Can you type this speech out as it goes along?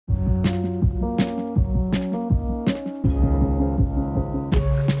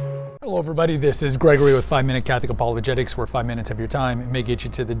everybody, this is Gregory with 5-Minute Catholic Apologetics, where 5 minutes of your time may get you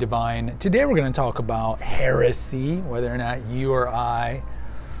to the divine. Today we're going to talk about heresy, whether or not you or I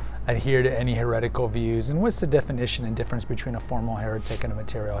adhere to any heretical views, and what's the definition and difference between a formal heretic and a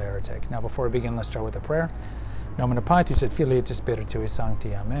material heretic. Now before we begin, let's start with a prayer. Nomine Patris et Filii et Spiritui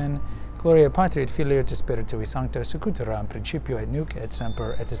Sancti. Amen. Gloria Patri et Filii et Spiritui Sancto, secutora in principio et nunc et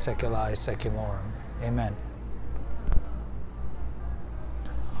semper et saecula saeculorum. Amen.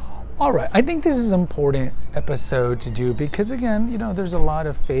 All right, I think this is an important episode to do because, again, there's a lot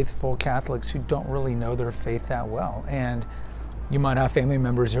of faithful Catholics who don't really know their faith that well. And you might have family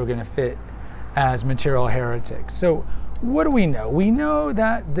members who are going to fit as material heretics. So what do we know? We know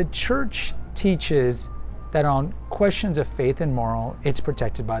that the Church teaches that on questions of faith and moral, it's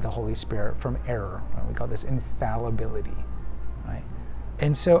protected by the Holy Spirit from error. We call this infallibility, right?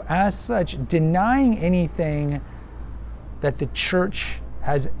 And so as such, denying anything that the Church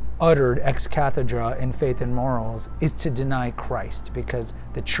has uttered ex cathedra in faith and morals is to deny Christ, because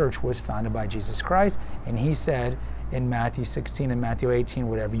the Church was founded by Jesus Christ, and he said in Matthew 16 and Matthew 18,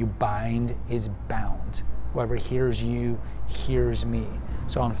 whatever you bind is bound. Whoever hears you hears me.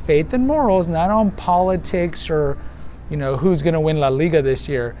 So on faith and morals, not on politics or who's going to win La Liga this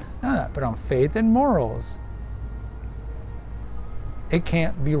year, none of that, but on faith and morals, it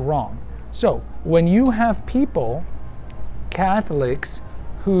can't be wrong. So when you have people, Catholics,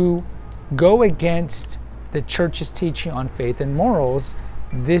 who go against the Church's teaching on faith and morals,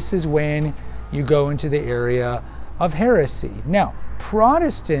 this is when you go into the area of heresy. Now,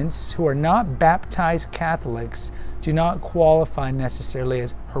 Protestants who are not baptized Catholics do not qualify necessarily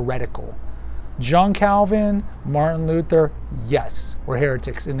as heretical. John Calvin, Martin Luther, yes, were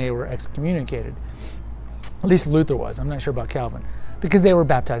heretics and they were excommunicated. At least Luther was. I'm not sure about Calvin, because they were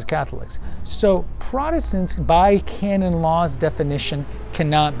baptized Catholics. So Protestants, by canon law's definition,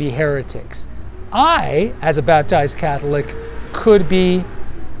 cannot be heretics. I, as a baptized Catholic, could be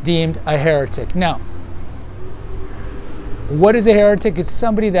deemed a heretic. Now, what is a heretic? It's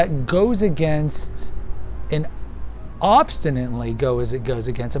somebody that goes against and obstinately goes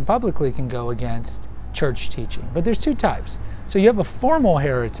against and publicly can go against Church teaching. But there's two types. So you have a formal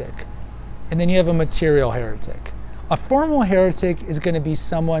heretic, and then you have a material heretic. A formal heretic is going to be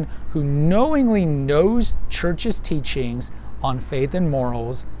someone who knowingly knows Church's teachings on faith and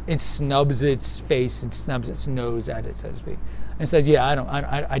morals. It snubs its face and snubs its nose at it, so to speak, and says, yeah,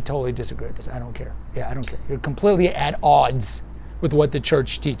 I totally disagree with this. I don't care. Yeah, I don't care. You're completely at odds with what the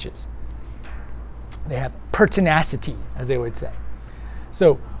Church teaches. They have pertinacity, as they would say.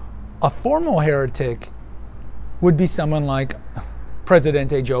 So a formal heretic would be someone like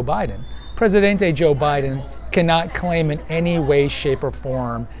Presidente Joe Biden. Presidente Joe Biden cannot claim in any way, shape, or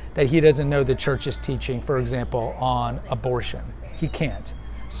form that he doesn't know the Church's teaching, for example, on abortion. He can't.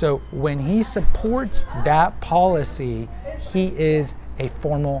 So when he supports that policy, he is a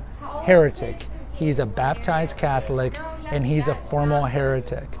formal heretic. He's a baptized Catholic, and he's a formal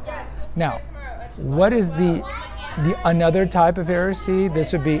heretic. Now, what is the another type of heresy?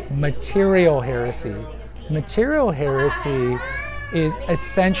 This would be material heresy. Material heresy is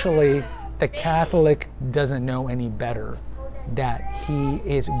essentially the Catholic doesn't know any better, that he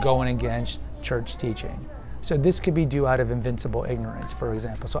is going against Church teaching. So this could be due out of invincible ignorance, for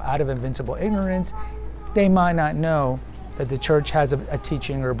example. So out of invincible ignorance, they might not know that the Church has a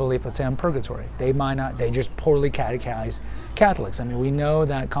teaching or a belief, let's say, on purgatory. They might not, they just poorly catechize Catholics. I mean, we know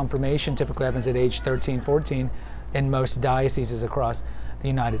that confirmation typically happens at age 13, 14 in most dioceses across the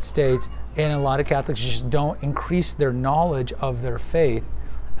United States, and a lot of Catholics just don't increase their knowledge of their faith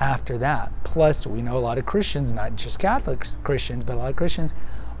after that. Plus, we know a lot of Christians, not just Catholics, Christians, but a lot of Christians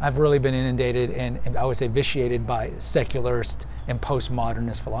have really been inundated and I would say vitiated by secularist and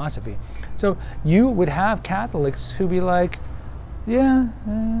postmodernist philosophy. So you would have Catholics who be like, yeah,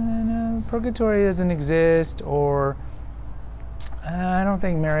 no, purgatory doesn't exist, or I don't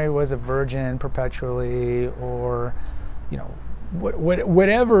think Mary was a virgin perpetually, or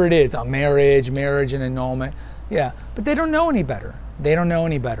whatever it is, on marriage and annulment. Yeah, but they don't know any better. They don't know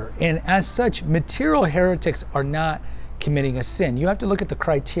any better. And as such, material heretics are not committing a sin. You have to look at the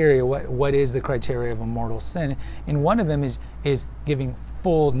criteria. What is the criteria of a mortal sin? And one of them is giving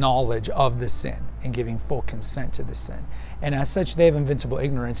full knowledge of the sin and giving full consent to the sin. And as such, they have invincible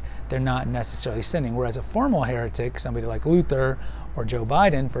ignorance. They're not necessarily sinning. Whereas a formal heretic, somebody like Luther or Joe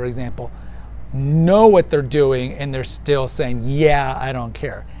Biden, for example, know what they're doing and they're still saying, yeah, I don't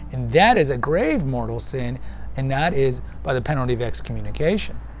care. And that is a grave mortal sin, and that is by the penalty of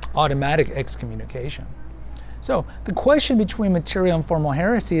excommunication, automatic excommunication. So the question between material and formal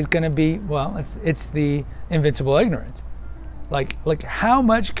heresy is going to be, well, it's the invincible ignorance. Like how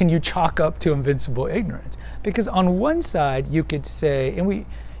much can you chalk up to invincible ignorance? Because on one side you could say,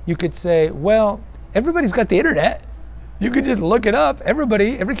 you could say, well, everybody's got the internet. You could just look it up.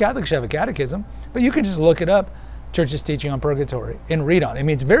 Every Catholic should have a catechism, but you could just look it up, Church's teaching on purgatory, and read on it. I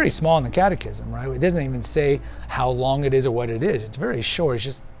mean, it's very small in the catechism, right? It doesn't even say how long it is or what it is. It's very short. It's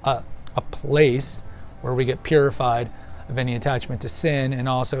just a place where we get purified of any attachment to sin, and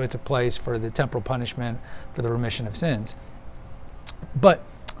also it's a place for the temporal punishment for the remission of sins. But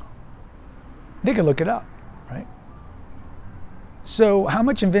they can look it up, right? So how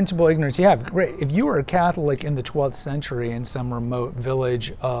much invincible ignorance you have? Great. If you were a Catholic in the 12th century in some remote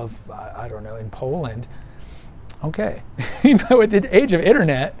village of, I don't know, in Poland, okay. But with the age of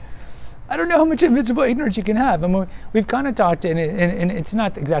internet, I don't know how much invincible ignorance you can have. I mean, we've kind of talked, and it's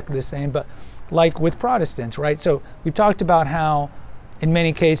not exactly the same, but like with Protestants, right? So we've talked about how, in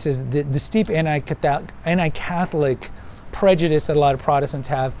many cases, the steep anti-Catholic prejudice that a lot of Protestants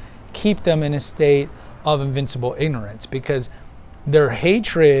have keep them in a state of invincible ignorance, because their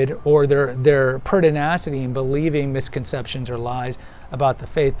hatred or their pertinacity in believing misconceptions or lies about the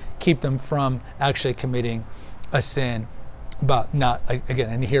faith keep them from actually committing a sin, but not,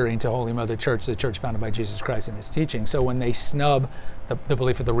 again, adhering to Holy Mother Church, the church founded by Jesus Christ and his teaching. So when they snub the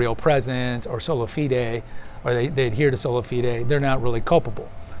belief of the real presence or sola fide, or they adhere to sola fide, they're not really culpable.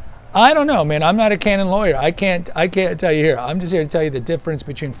 I don't know, man. I'm not a canon lawyer. I can't tell you here. I'm just here to tell you the difference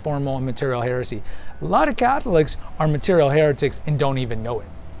between formal and material heresy. A lot of Catholics are material heretics and don't even know it.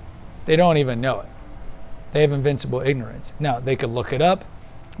 They don't even know it. They have invincible ignorance. Now, they could look it up,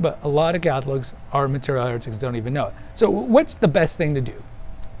 but a lot of Catholics are material heretics, don't even know it. So what's the best thing to do?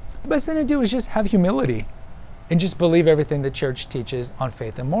 The best thing to do is just have humility and just believe everything the church teaches on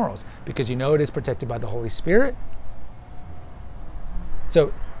faith and morals, because you know it is protected by the Holy Spirit.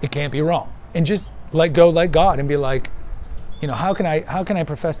 So it can't be wrong. And just let God and be like, you know, how can I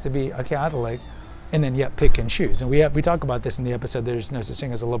profess to be a Catholic and then yet pick and choose? And we talk about this in the episode, There's No Such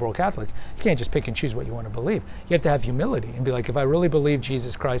Thing as a Liberal Catholic. You can't just pick and choose what you want to believe. You have to have humility and be like, if I really believe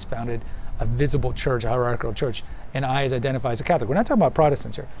Jesus Christ founded a visible church, a hierarchical church, and I identify as a Catholic, we're not talking about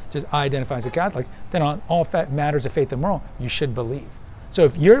Protestants here, just I identify as a Catholic, then on all matters of faith and moral, you should believe. So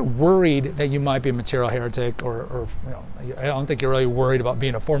if you're worried that you might be a material heretic, or you know, I don't think you're really worried about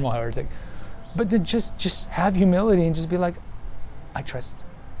being a formal heretic, but then just have humility and just be like, I trust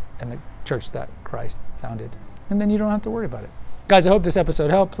in the church that Christ founded. And then you don't have to worry about it. Guys, I hope this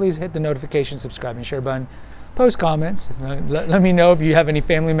episode helped. Please hit the notification, subscribe, and share button. Post comments. Let me know if you have any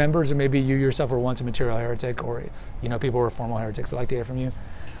family members, or maybe you yourself were once a material heretic, or you know people who are formal heretics. I'd like to hear from you.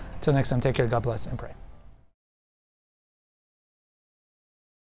 Until next time, take care, God bless, and pray.